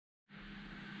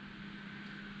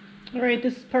All right,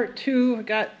 this is part 2. I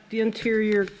got the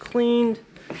interior cleaned.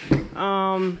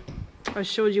 I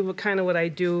showed you what I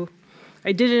do.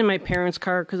 I did it in my parents'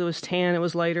 car because it was tan, it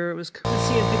was lighter, it was. Let's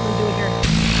see if we can do it here.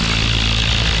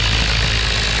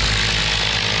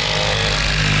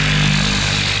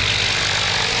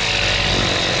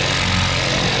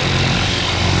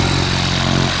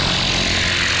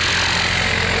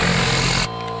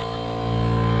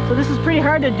 So this is pretty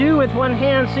hard to do with one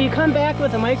hand. So you come back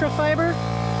with a microfiber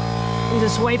and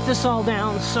just wipe this all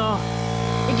down. So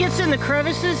it gets in the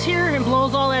crevices here and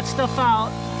blows all that stuff out.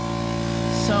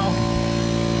 So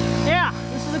yeah,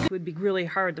 this is a good. It would be really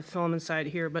hard to film inside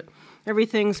here, but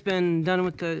everything's been done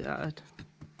with the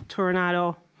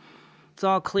Tornado. It's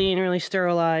all clean, really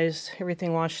sterilized.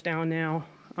 Everything washed down now.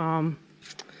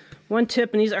 One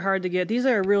tip, and these are hard to get. These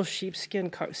are real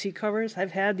sheepskin seat covers.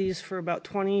 I've had these for about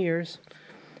 20 years.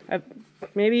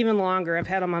 Maybe even longer. I've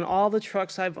had them on all the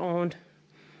trucks I've owned.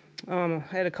 I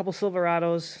had a couple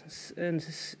Silverados and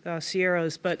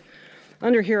Sierras, but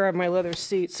under here are my leather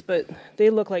seats, but they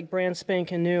look like brand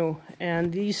spanking new,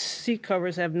 and these seat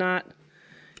covers have not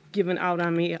given out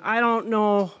on me. I don't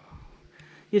know.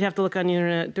 You'd have to look on the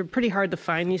internet. They're pretty hard to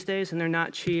find these days, and they're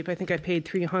not cheap. I think I paid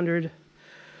 $300,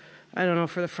 I don't know,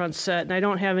 for the front set, and I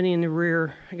don't have any in the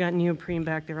rear. I got neoprene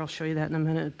back there. I'll show you that in a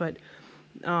minute, but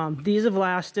these have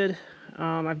lasted.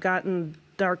 I've gotten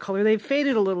dark color. They've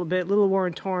faded a little bit, a little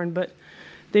worn, torn, but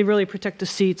they really protect the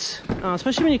seats,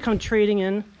 especially when you come trading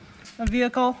in a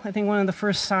vehicle. I think one of the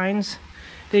first signs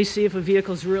they see if a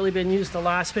vehicle's really been used a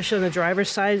lot, especially on the driver's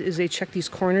side, is they check these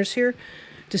corners here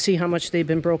to see how much they've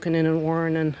been broken in and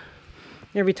worn. And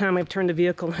every time I've turned the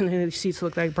vehicle in, these seats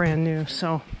look like brand new.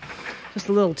 So just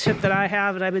a little tip that I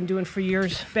have that I've been doing for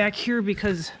years back here,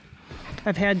 because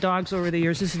I've had dogs over the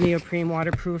years. This is neoprene,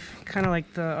 waterproof, kind of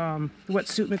like the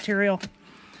wetsuit material.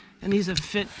 And these have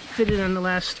fitted on the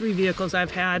last 3 vehicles I've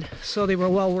had, so they were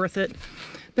well worth it.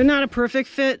 They're not a perfect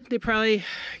fit. They probably,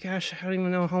 gosh, I don't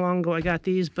even know how long ago I got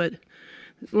these, but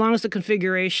as long as the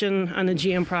configuration on the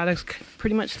GM products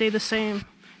pretty much stay the same,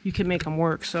 you can make them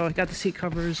work. So I got the seat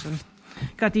covers and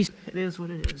got these. It is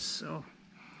what it is. So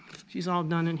she's all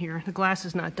done in here. The glass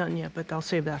is not done yet, but I'll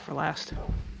save that for last.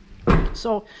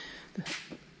 So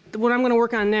what I'm going to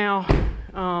work on now,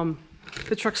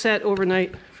 the truck sat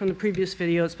overnight from the previous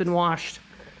video. It's been washed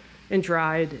and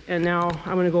dried, and now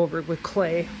I'm going to go over it with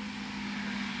clay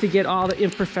to get all the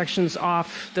imperfections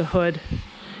off the hood.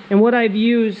 And what I've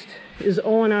used is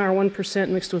O&R 1%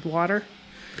 mixed with water.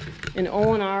 And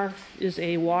O&R is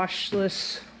a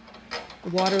waterless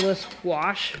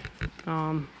wash.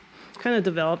 Kind of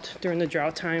developed during the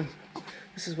drought time.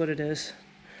 This is what it is.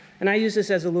 And I use this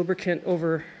as a lubricant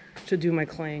over to do my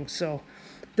claying. So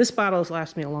this bottle has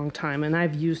lasted me a long time, and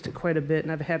I've used it quite a bit,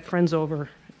 and I've had friends over,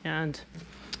 and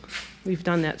we've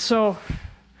done that. So,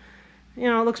 you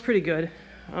know, it looks pretty good.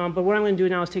 But what I'm going to do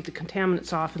now is take the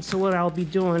contaminants off. And so what I'll be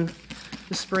doing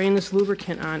is spraying this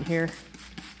lubricant on here.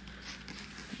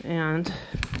 And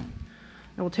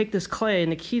I will take this clay,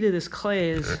 and the key to this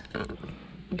clay is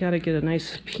you got to get a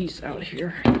nice piece out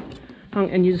here.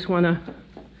 And you just want to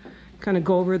kind of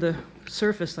go over the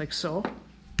surface like so.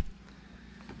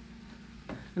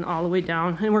 And all the way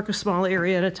down, and work a small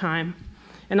area at a time.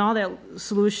 And all that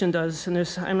solution does, and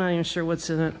I'm not even sure what's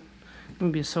in it. It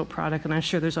would be a soap product, and I'm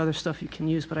sure there's other stuff you can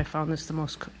use, but I found this the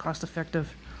most cost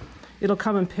effective. It'll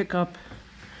come and pick up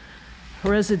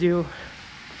residue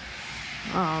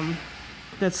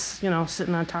that's, you know,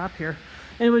 sitting on top here.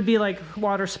 And it would be like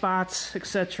water spots,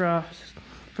 etc.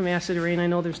 from acid rain. I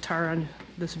know there's tar on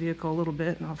this vehicle a little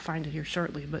bit, and I'll find it here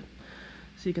shortly, but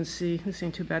so you can see, this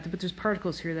ain't too bad, but there's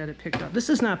particles here that it picked up. This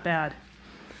is not bad,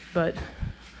 but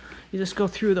you just go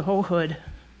through the whole hood.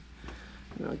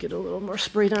 And I'll get a little more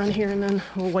sprayed on here, and then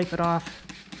we'll wipe it off.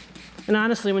 And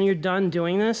honestly, when you're done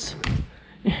doing this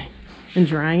and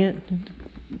drying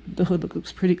it, the hood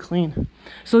looks pretty clean.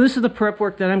 So this is the prep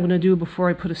work that I'm going to do before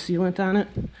I put a sealant on it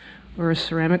or a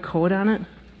ceramic coat on it.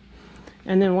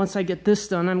 And then once I get this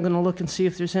done, I'm going to look and see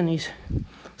if there's any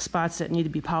spots that need to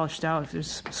be polished out, if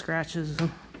there's scratches and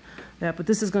that. But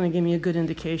this is going to give me a good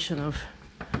indication of,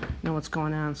 you know, what's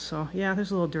going on. So yeah,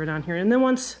 there's a little dirt on here. And then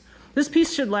once this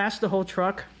piece should last the whole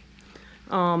truck,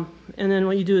 and then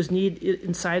what you do is knead it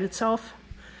inside itself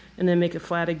and then make it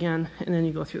flat again, and then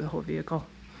you go through the whole vehicle.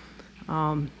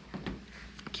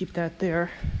 Keep that there,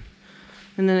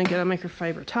 and then I get a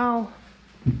microfiber towel,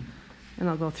 and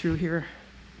I'll go through here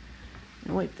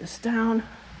and wipe this down,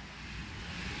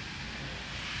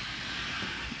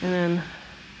 and then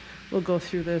we'll go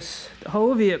through the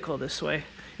whole vehicle this way,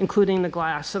 including the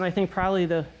glass. And I think probably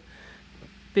the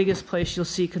biggest place you'll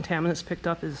see contaminants picked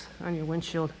up is on your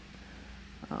windshield.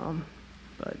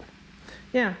 But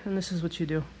yeah, and this is what you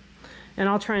do. And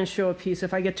I'll try and show a piece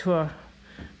if I get to a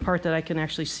part that I can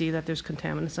actually see that there's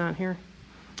contaminants on here.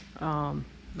 I'll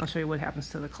show you what happens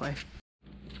to the clay.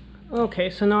 Okay,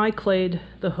 so now I clayed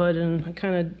the hood, and I'm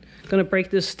kind of gonna break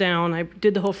this down. I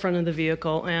did the whole front of the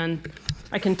vehicle, and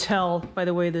I can tell by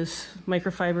the way this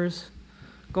microfiber's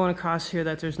going across here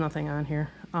that there's nothing on here.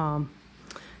 And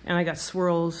I got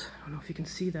swirls. I don't know if you can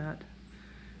see that,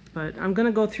 but I'm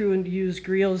gonna go through and use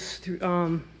grills through.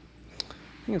 I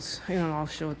think it's, I don't know, I'll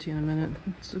show it to you in a minute.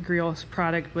 It's a Griot's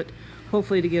product, but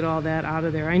hopefully to get all that out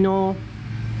of there. I know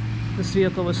this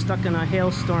vehicle was stuck in a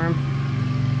hailstorm,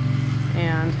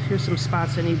 and here's some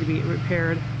spots that need to be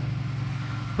repaired.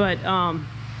 But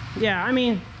yeah, I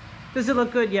mean, does it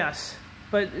look good? Yes,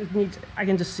 but it needs, I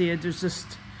can just see it. There's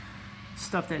just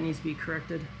stuff that needs to be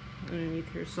corrected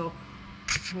underneath here. So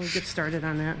we'll get started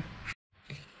on that.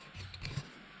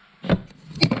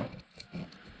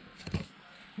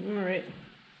 All right.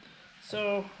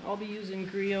 So I'll be using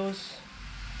Griot's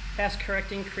fast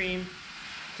correcting cream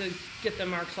to get the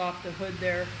marks off the hood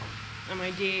there on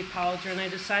my DA polisher, and I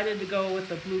decided to go with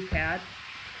the blue pad.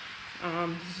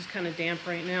 This is kind of damp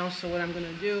right now, so what I'm going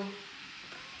to do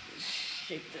is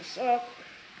shake this up.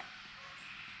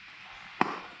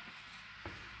 I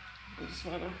just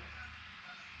want to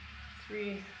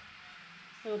 3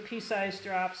 little pea-sized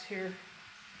drops here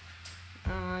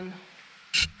on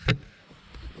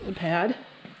the pad.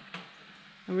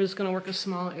 And we're just going to work a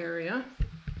small area.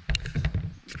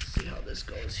 Let's see how this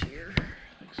goes here,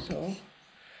 like so.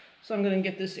 So I'm going to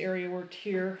get this area worked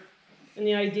here. And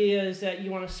the idea is that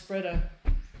you want to spread a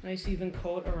nice even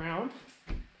coat around.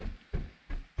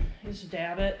 Just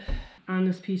dab it on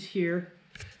this piece here.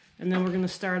 And then we're going to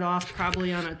start off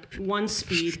probably on a 1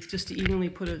 speed, just to evenly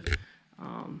put a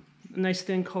nice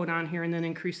thin coat on here, and then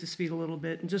increase the speed a little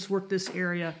bit and just work this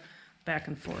area back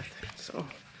and forth. So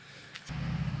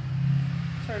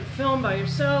start to film by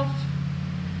yourself,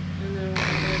 and then what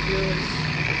I'm going to do is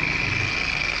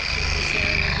this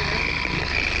area here.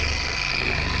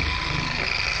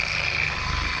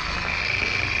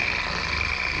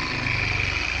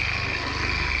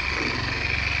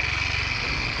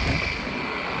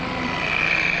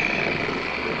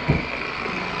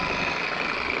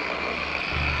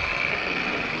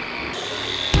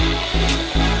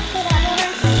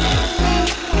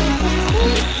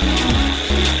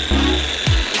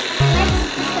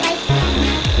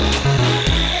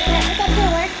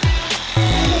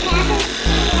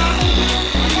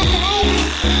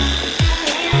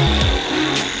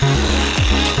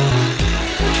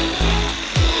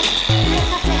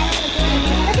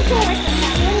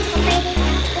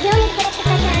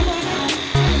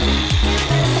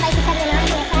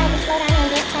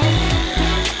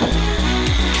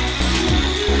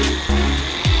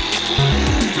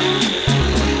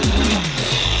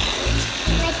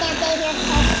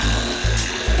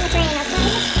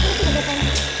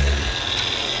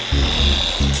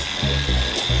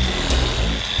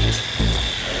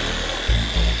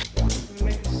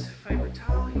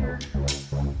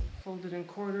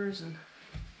 Quarters and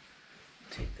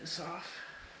take this off.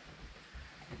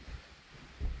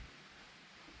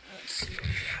 Let's see what we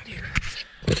got here.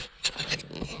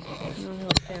 I don't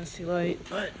have a fancy light,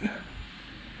 but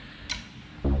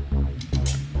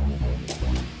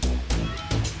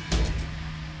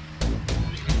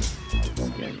let's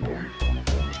get here.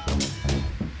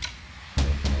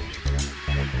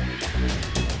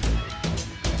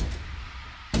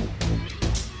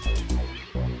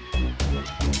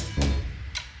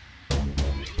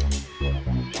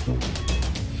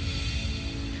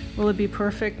 Will it be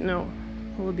perfect? No.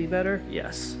 Will it be better?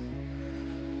 Yes.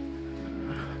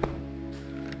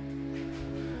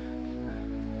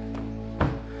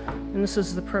 And this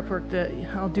is the prep work that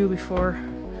I'll do before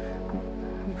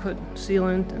we put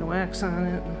sealant and wax on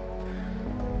it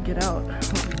and get out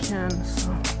what we can.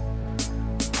 So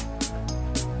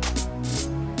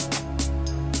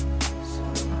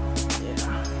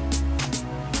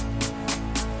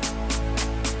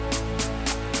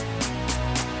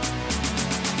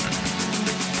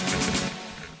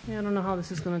I don't know how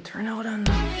this is going to turn out on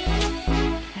the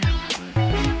camera.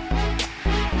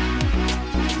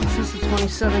 This is the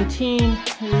 2017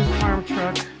 used farm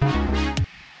truck,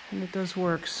 and it does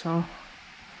work, so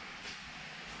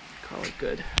call it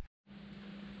good.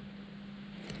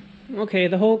 Okay,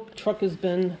 the whole truck has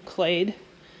been clayed,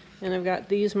 and I've got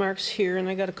these marks here, and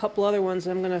I got a couple other ones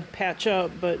I'm going to patch up,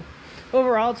 but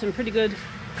overall it's in pretty good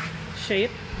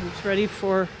shape. It's ready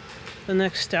for the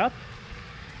next step.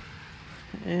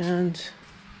 And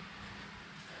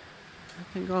I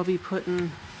think I'll be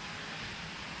putting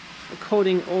a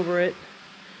coating over it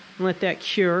and let that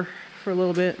cure for a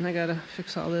little bit, and I gotta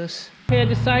fix all this. Okay, I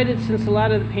decided since a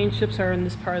lot of the paint chips are in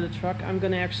this part of the truck, I'm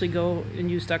gonna actually go and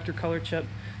use Dr. Color Chip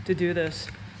to do this.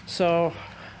 So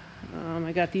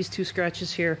I got these 2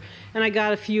 scratches here, and I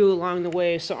got a few along the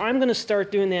way. So I'm gonna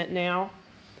start doing that now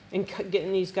and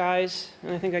getting these guys,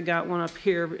 and I think I got one up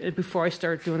here before I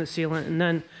start doing the sealant, and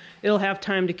then it'll have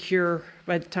time to cure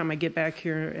by the time I get back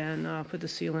here and put the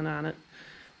sealant on it.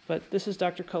 But this is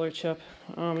Dr. Color Chip.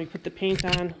 You put the paint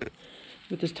on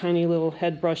with this tiny little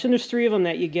head brush, and there's 3 of them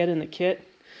that you get in the kit,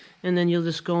 and then you'll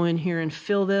just go in here and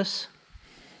fill this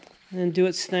and then do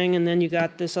its thing. And then you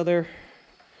got this other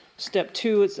step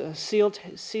 2, it's a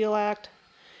seal act,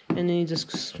 and then you just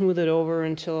smooth it over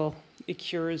until it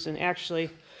cures. And actually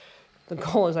the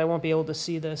goal is I won't be able to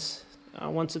see this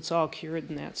once it's all cured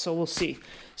and that, so we'll see.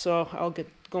 So I'll get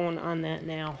going on that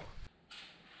now.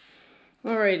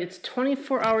 Alright, it's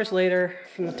 24 hours later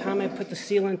from the time I put the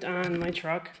sealant on my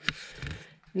truck.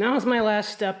 Now is my last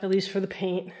step, at least for the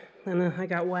paint, and then I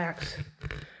got wax.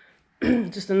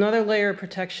 Just another layer of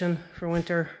protection for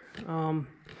winter.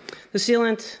 The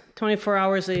sealant, 24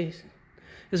 hours, is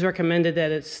recommended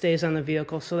that it stays on the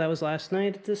vehicle, so that was last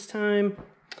night at this time.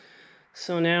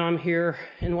 So now I'm here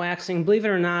in waxing. Believe it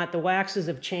or not, the waxes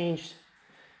have changed.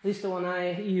 At least the one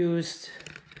I used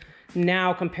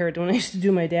now compared to when I used to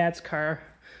do my dad's car.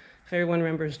 If everyone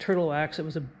remembers turtle wax, it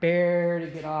was a bear to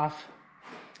get off,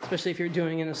 especially if you're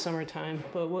doing it in the summertime.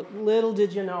 But what little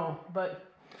did you know, but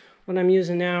what I'm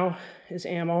using now is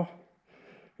ammo,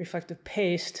 reflective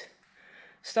paste.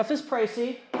 Stuff is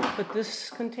pricey, but this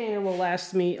container will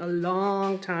last me a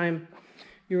long time.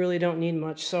 You really don't need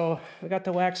much. So I got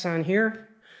the wax on here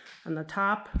on the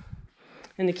top,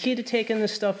 and the key to taking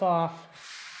this stuff off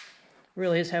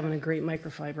really is having a great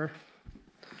microfiber.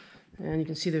 And you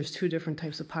can see there's 2 different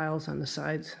types of piles on the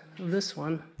sides of this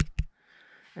one.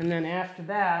 And then after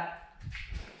that,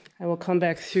 I will come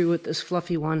back through with this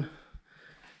fluffy one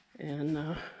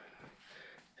and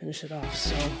finish it off.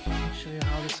 So I'll show you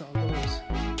how this all goes.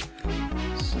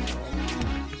 So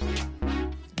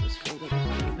just fold it up a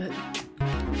little bit.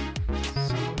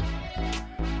 So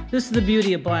this is the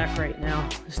beauty of black right now,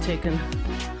 is taking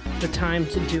the time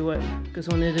to do it, because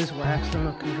when it is waxed and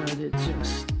looking good, it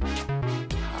just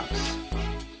pops.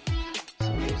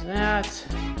 So there's that.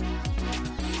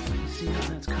 See how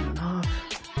that's coming off.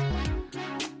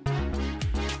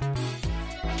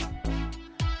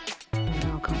 And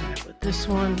I'll come back with this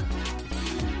one.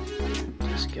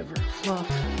 Just give her a fluff.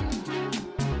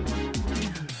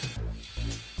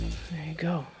 And there you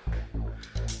go.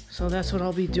 So that's what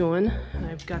I'll be doing.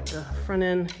 I've got the front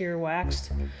end here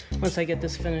waxed. Once I get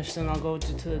this finished, then I'll go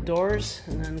to the doors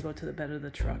and then go to the bed of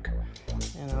the truck.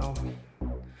 And I'll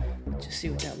just see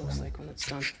what that looks like when it's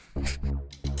done.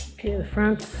 Okay, the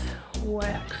front's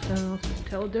waxed. I don't know if you can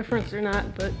tell a difference or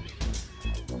not, but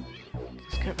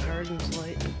it's kind of hard and it's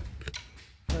light.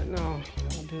 But no,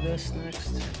 I'll do this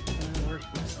next and then work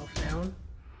myself down.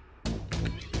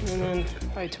 And then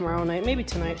probably tomorrow night, maybe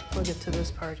tonight, we'll get to this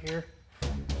part here.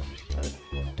 But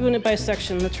doing it by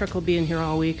section, the truck will be in here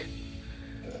all week.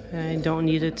 I don't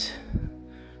need it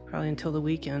probably until the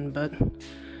weekend, but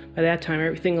by that time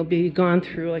everything will be gone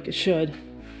through like it should.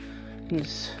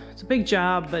 It's a big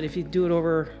job, but if you do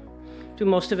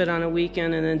most of it on a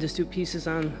weekend and then just do pieces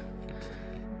on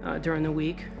during the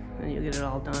week, then you'll get it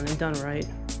all done and done right.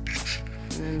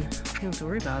 And then you don't have to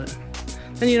worry about it.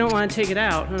 Then you don't want to take it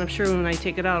out, and I'm sure when I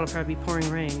take it out it'll probably be pouring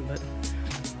rain, but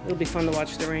it'll be fun to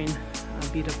watch the rain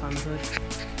beat up on the hood.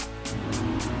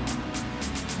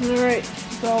 Alright,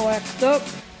 it's all waxed up.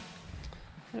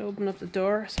 I opened up the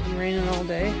door, it's been raining all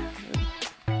day.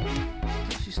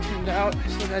 She's turned out. I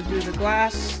still gotta do the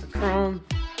glass, the chrome,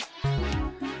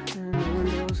 and the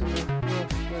windows and the roof,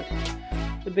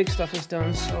 but the big stuff is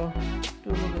done, so I'll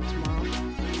do a little bit tomorrow.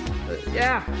 But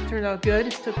yeah, turned out good.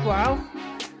 It took a while.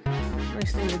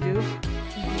 Nice thing to do.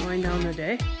 Wind down the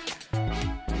day.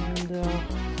 And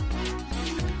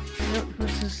yep,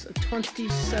 this is a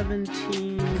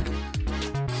 2017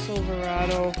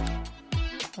 Silverado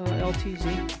LTZ.